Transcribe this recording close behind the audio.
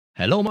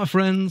Hello my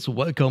friends,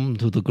 welcome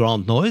to the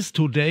Ground Noise.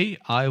 Today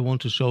I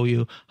want to show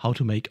you how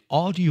to make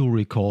audio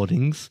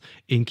recordings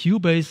in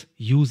Cubase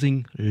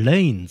using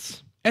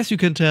lanes. As you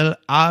can tell,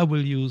 I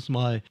will use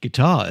my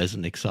guitar as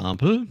an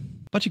example,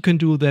 but you can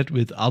do that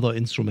with other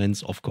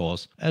instruments of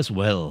course as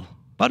well.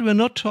 But we're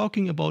not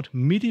talking about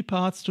MIDI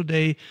parts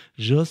today,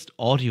 just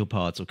audio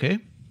parts, okay?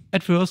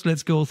 At first,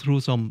 let's go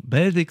through some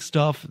basic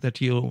stuff that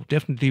you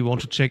definitely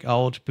want to check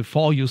out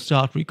before you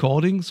start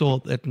recording so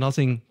that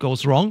nothing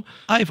goes wrong.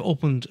 I've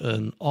opened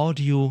an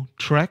audio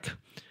track,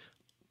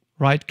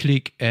 right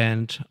click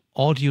and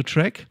audio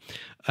track,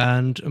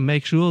 and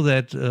make sure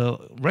that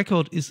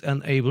record is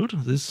enabled.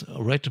 This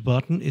red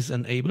button is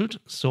enabled.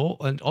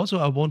 And also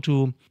I want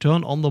to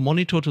turn on the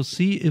monitor to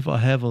see if I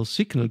have a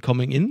signal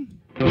coming in.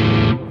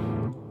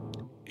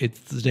 It's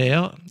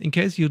there. In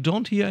case you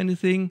don't hear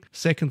anything,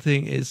 second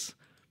thing is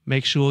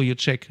make sure you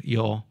check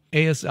your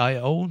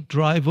ASIO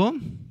driver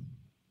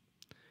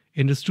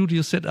in the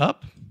studio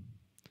setup.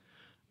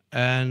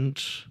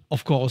 And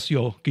of course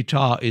your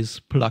guitar is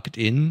plugged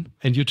in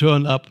and you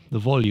turn up the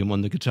volume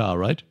on the guitar,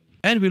 right?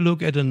 And we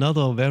look at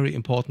another very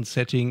important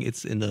setting.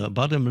 It's in the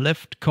bottom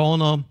left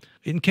corner.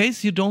 In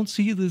case you don't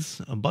see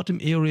this bottom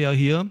area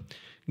here,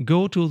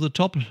 go to the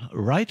top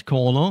right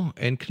corner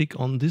and click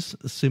on this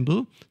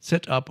symbol,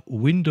 set up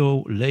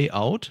window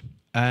layout,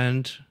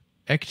 and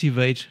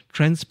activate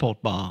transport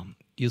bar.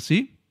 You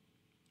see?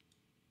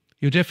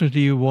 You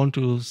definitely want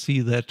to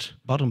see that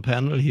bottom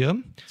panel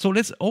here. So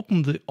let's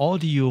open the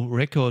audio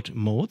record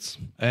modes.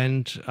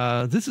 And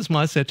this is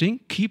my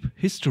setting. Keep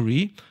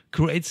history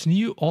creates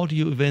new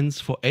audio events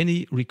for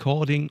any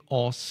recording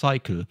or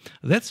cycle.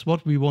 That's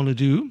what we want to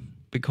do,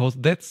 because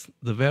that's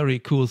the very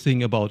cool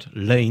thing about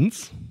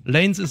lanes.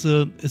 Lanes is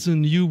a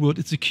new word.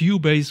 It's a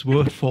Cubase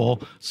word for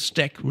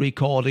stack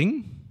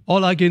recording. Or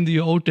like in the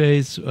old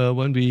days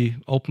when we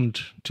opened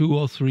 2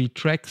 or 3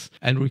 tracks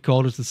and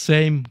recorded the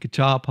same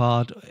guitar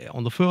part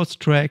on the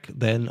first track,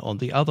 then on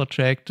the other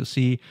track to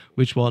see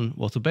which one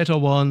was the better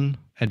one.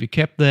 And we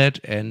kept that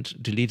and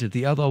deleted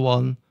the other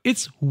one.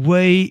 It's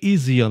way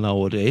easier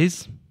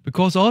nowadays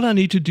because all I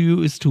need to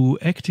do is to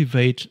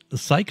activate the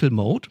cycle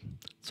mode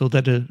so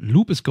that a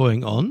loop is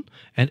going on,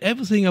 and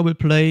everything I will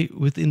play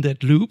within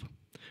that loop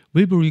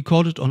will be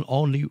recorded on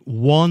only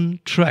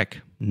one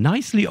track,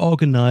 nicely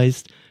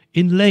organized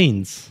in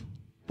lanes.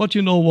 But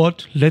you know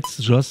what? Let's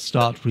just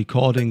start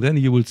recording, then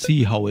you will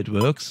see how it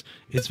works.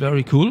 It's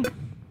very cool.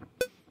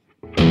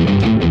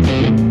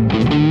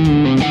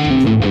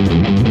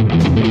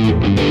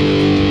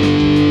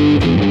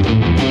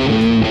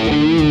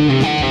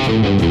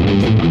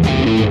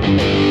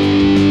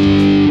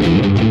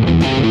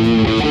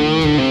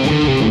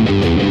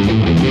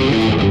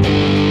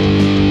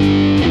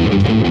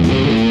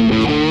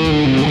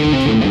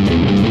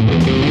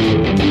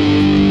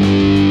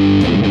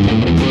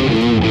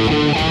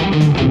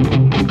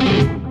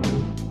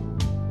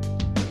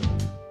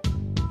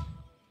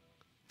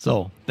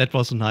 So that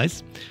was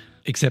nice,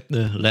 except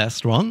the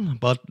last one,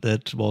 but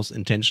that was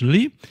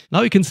intentionally.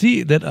 Now you can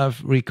see that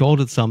I've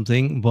recorded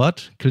something,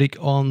 but click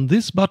on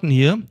this button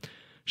here,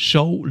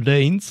 show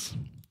lanes,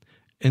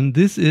 and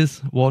this is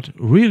what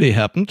really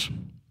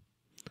happened.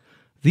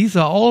 These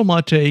are all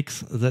my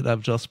takes that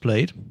I've just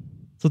played.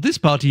 So this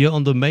part here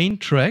on the main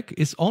track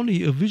is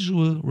only a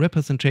visual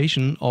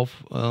representation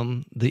of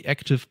the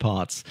active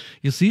parts.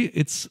 You see,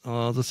 it's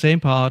the same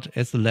part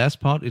as the last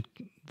part.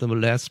 The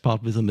last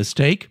part with a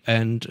mistake,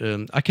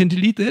 and I can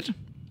delete it.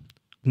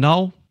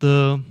 Now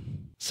the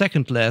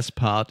second last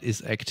part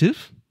is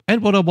active,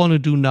 and what I want to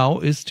do now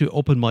is to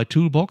open my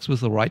toolbox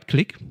with a right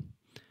click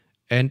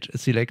and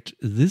select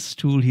this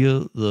tool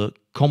here, the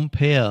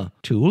Compare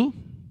tool,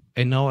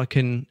 and now I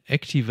can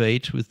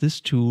activate with this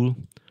tool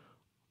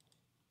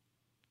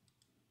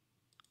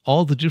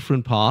all the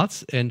different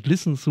parts and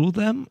listen through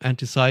them and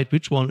decide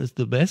which one is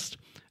the best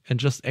and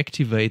just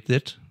activate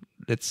it.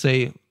 Let's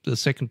say the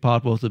second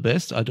part was the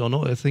best. I don't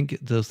know. I think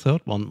the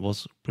third one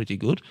was pretty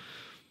good.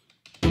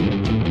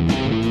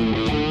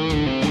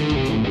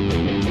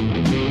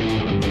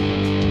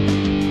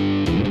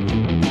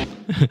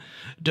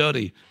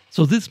 Dirty.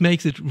 So this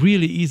makes it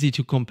really easy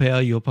to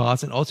compare your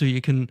parts, and also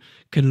you can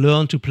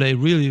learn to play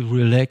really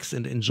relaxed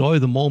and enjoy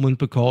the moment,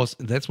 because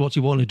that's what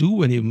you want to do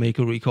when you make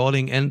a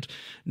recording, and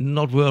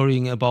not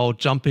worrying about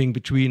jumping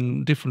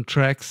between different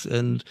tracks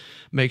and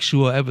make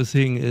sure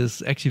everything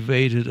is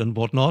activated and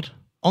whatnot.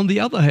 On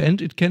the other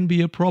hand, it can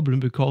be a problem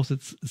because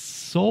it's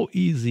so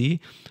easy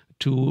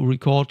to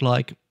record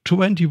like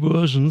 20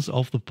 versions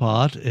of the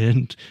part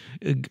and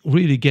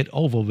really get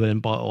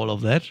overwhelmed by all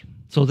of that.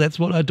 So that's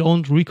what I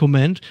don't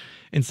recommend.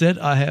 Instead,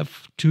 I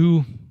have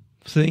two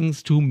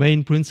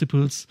main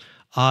principles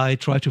I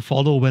try to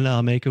follow when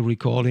I make a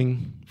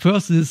recording.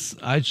 First is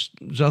I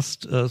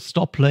just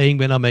stop playing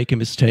when I make a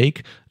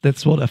mistake.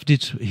 That's what I've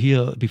did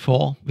here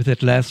before with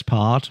that last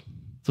part.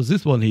 So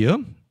this one here.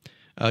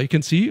 You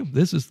can see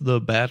this is the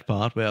bad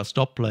part where I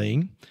stop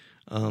playing.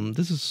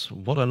 This is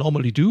what I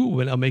normally do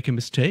when I make a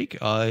mistake.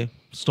 I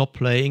stop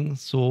playing,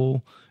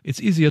 so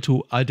it's easier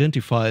to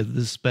identify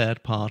this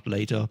bad part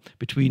later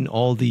between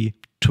all the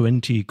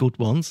 20 good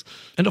ones.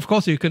 And of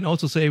course, you can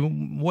also say,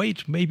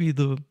 wait, maybe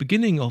the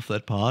beginning of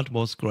that part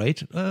was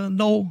great.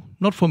 No,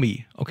 not for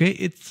me.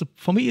 Okay,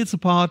 for me, it's a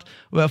part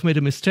where I've made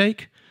a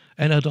mistake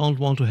and I don't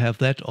want to have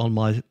that on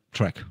my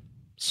track,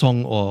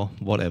 song or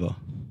whatever.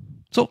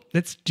 So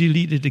let's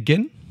delete it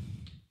again.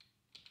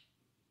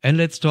 And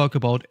let's talk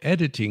about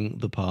editing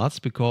the parts,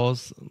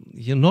 because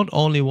you not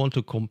only want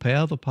to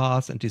compare the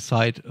parts and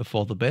decide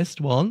for the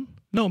best one.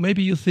 No,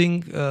 maybe you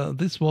think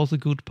this was a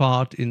good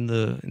part in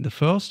the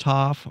first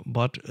half,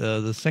 but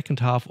the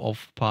second half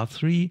of part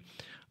 3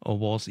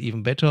 was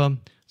even better.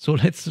 So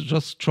let's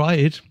just try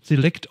it.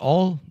 Select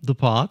all the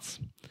parts,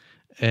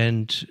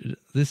 and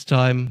this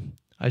time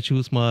I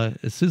choose my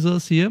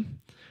scissors here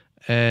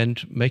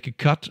and make a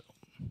cut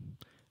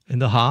in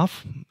the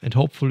half, and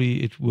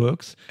hopefully it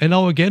works. And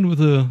now again with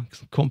the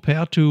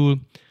Compare tool,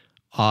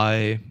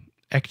 I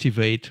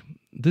activate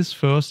this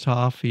first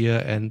half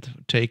here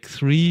and take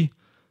 3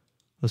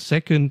 the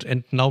second,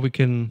 and now we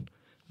can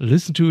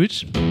listen to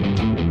it.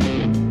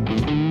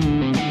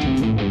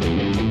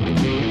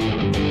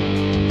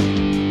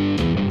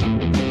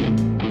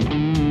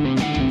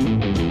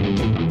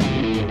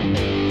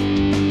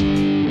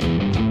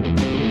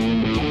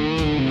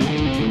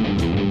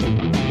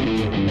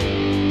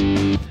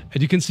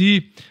 And you can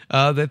see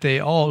that they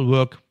all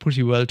work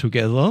pretty well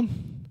together,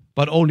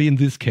 but only in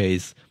this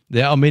case.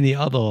 There are many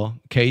other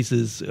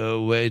cases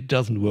where it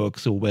doesn't work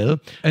so well.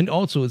 And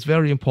also it's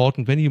very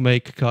important when you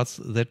make cuts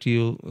that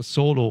you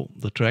solo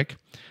the track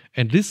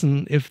and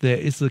listen if there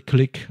is a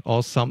click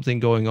or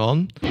something going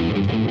on.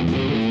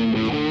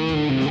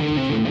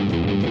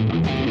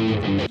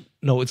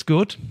 No, it's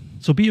good.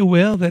 So be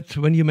aware that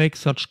when you make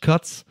such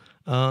cuts,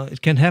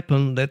 it can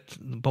happen that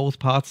both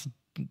parts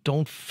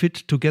don't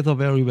fit together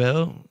very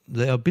well.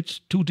 They're a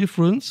bit too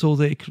different, so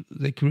they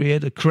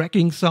create a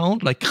cracking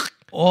sound, like,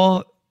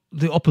 or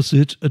the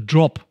opposite, a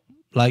drop,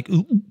 like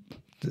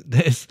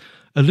there's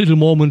a little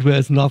moment where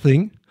it's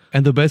nothing.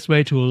 And the best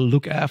way to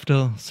look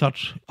after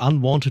such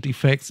unwanted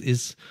effects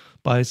is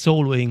by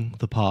soloing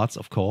the parts,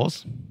 of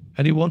course.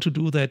 And you want to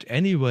do that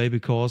anyway,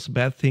 because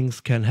bad things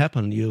can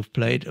happen. You've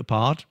played a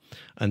part,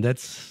 and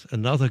that's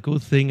another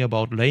good thing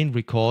about lane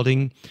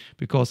recording,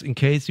 because in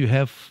case you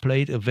have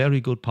played a very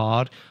good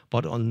part,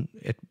 but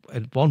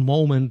at one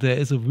moment there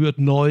is a weird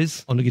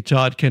noise on the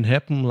guitar, it can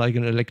happen, like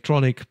an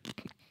electronic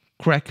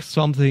crack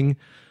something,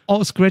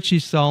 or a scratchy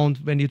sound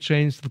when you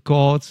change the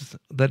chords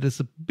that is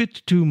a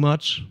bit too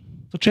much.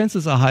 So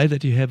chances are high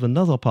that you have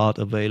another part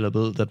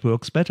available that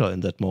works better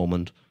in that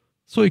moment.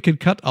 So you can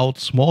cut out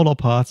smaller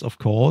parts, of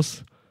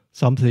course,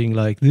 something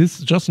like this.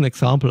 Just an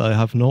example, I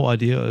have no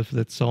idea if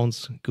that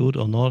sounds good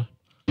or not.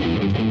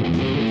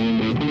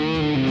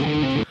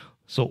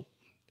 So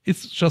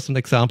it's just an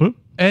example.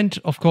 And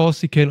of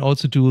course you can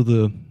also do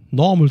the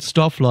normal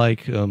stuff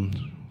like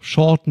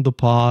shorten the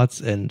parts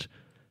and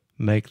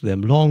make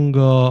them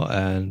longer,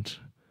 and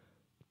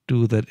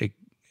do that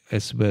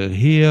as well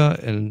here.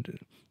 And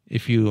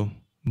if you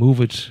move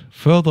it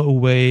further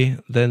away,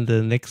 then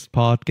the next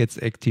part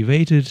gets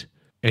activated.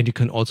 And you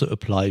can also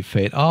apply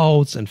fade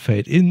outs and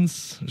fade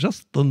ins,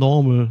 just the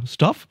normal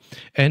stuff.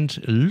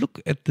 And look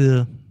at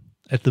the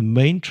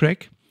main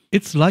track.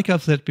 It's, like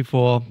I've said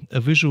before, a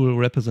visual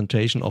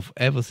representation of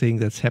everything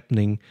that's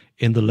happening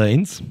in the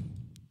lanes.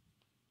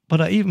 But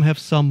I even have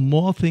some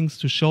more things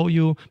to show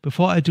you.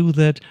 Before I do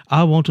that,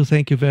 I want to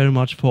thank you very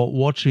much for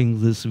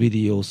watching this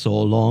video so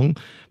long.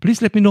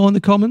 Please let me know in the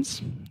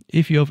comments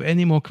if you have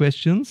any more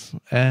questions.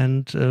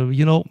 And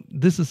you know,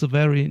 this is a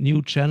very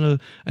new channel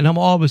and I'm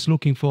always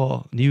looking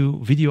for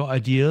new video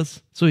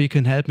ideas, so you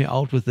can help me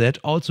out with that.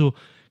 Also,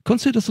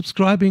 consider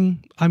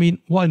subscribing. I mean,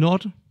 why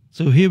not?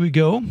 So here we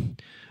go.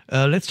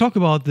 Let's talk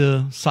about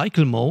the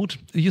cycle mode.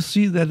 You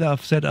see that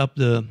I've set up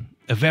a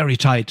very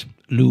tight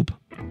loop.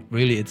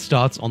 Really, it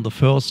starts in the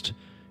first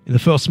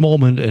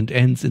moment and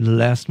ends in the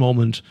last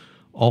moment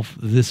of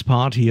this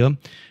part here.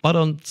 But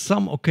on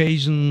some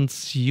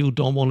occasions you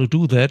don't want to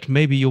do that.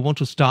 Maybe you want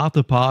to start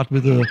the part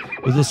with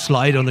a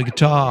slide on the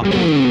guitar,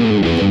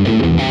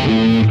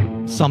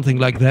 something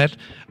like that.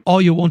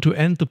 Or you want to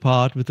end the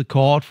part with a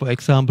chord, for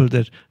example,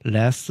 that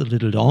lasts a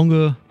little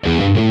longer.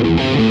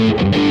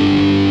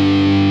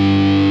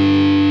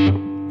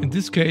 In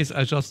this case,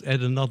 I just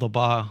add another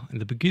bar in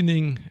the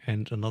beginning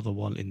and another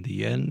one in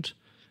the end.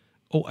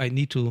 Oh, I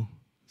need to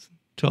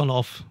turn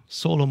off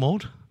solo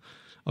mode.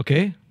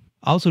 Okay.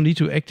 I also need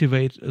to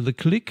activate the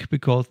click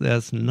because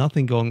there's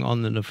nothing going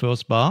on in the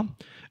first bar.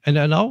 And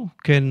I now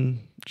can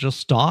just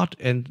start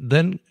and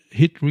then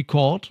hit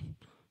record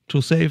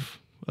to save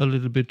a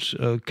little bit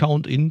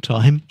count in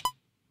time.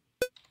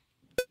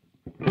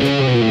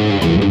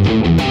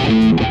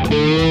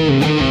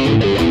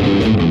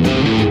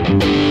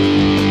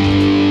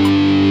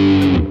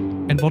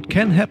 And what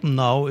can happen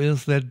now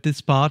is that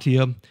this part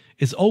here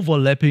is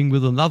overlapping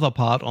with another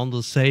part on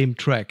the same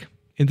track.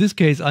 In this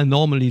case, I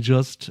normally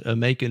just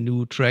make a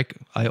new track.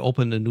 I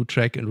open a new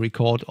track and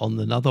record on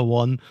another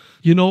one.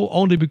 You know,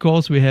 only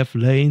because we have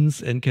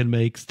lanes and can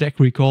make stack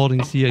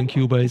recordings here in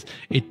Cubase,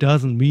 it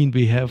doesn't mean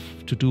we have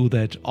to do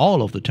that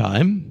all of the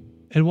time.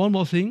 And one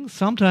more thing,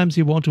 sometimes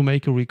you want to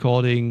make a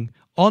recording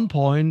on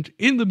point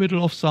in the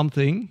middle of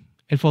something.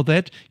 And for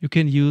that, you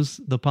can use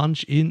the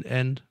punch in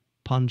and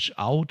punch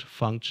out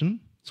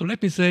function. So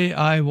let me say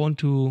I want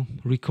to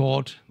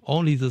record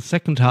only the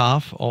second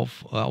half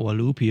of our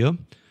loop here.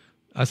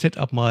 I set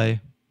up my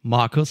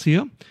markers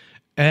here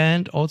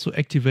and also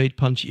activate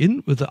punch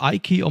in with the I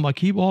key on my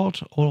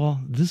keyboard or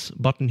this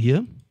button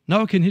here.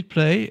 Now I can hit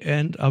play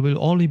and I will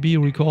only be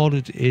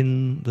recorded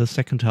in the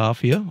second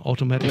half here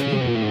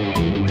automatically.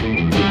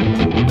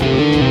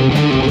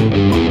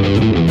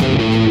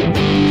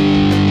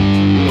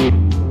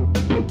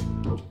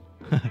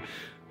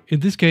 In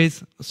this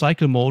case,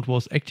 cycle mode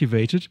was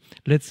activated.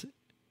 Let's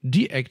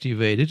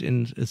deactivate it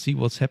and see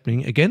what's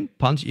happening. Again,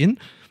 punch in.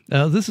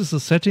 This is a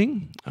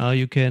setting.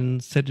 You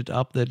can set it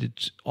up that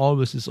it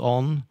always is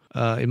on.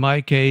 In my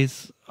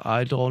case,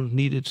 I don't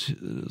need it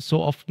so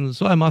often,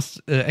 so I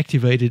must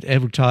activate it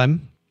every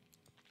time.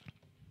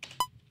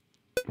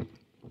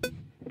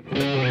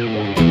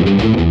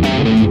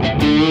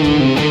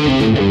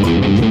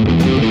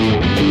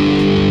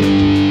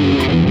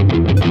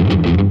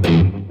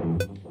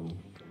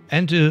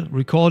 And the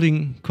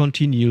recording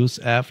continues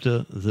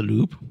after the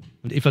loop.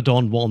 And if I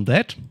don't want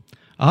that,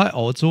 I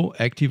also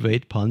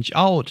activate punch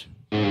out.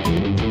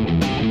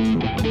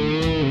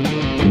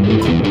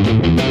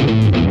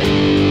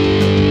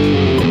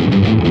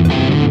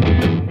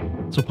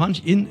 So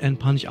punch in and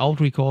punch out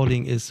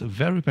recording is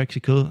very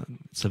practical.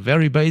 It's a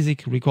very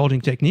basic recording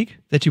technique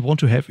that you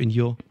want to have in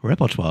your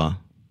repertoire.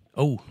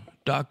 Oh,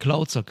 dark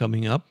clouds are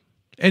coming up.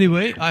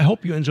 Anyway, I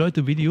hope you enjoyed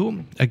the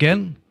video.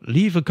 Again,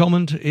 leave a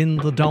comment in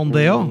the down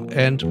there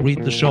and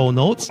read the show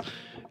notes.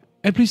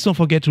 And please don't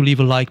forget to leave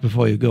a like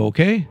before you go,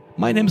 okay?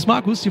 My name is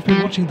Markus, you've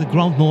been watching The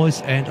Ground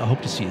Noise, and I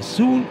hope to see you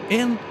soon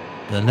in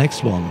the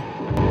next one.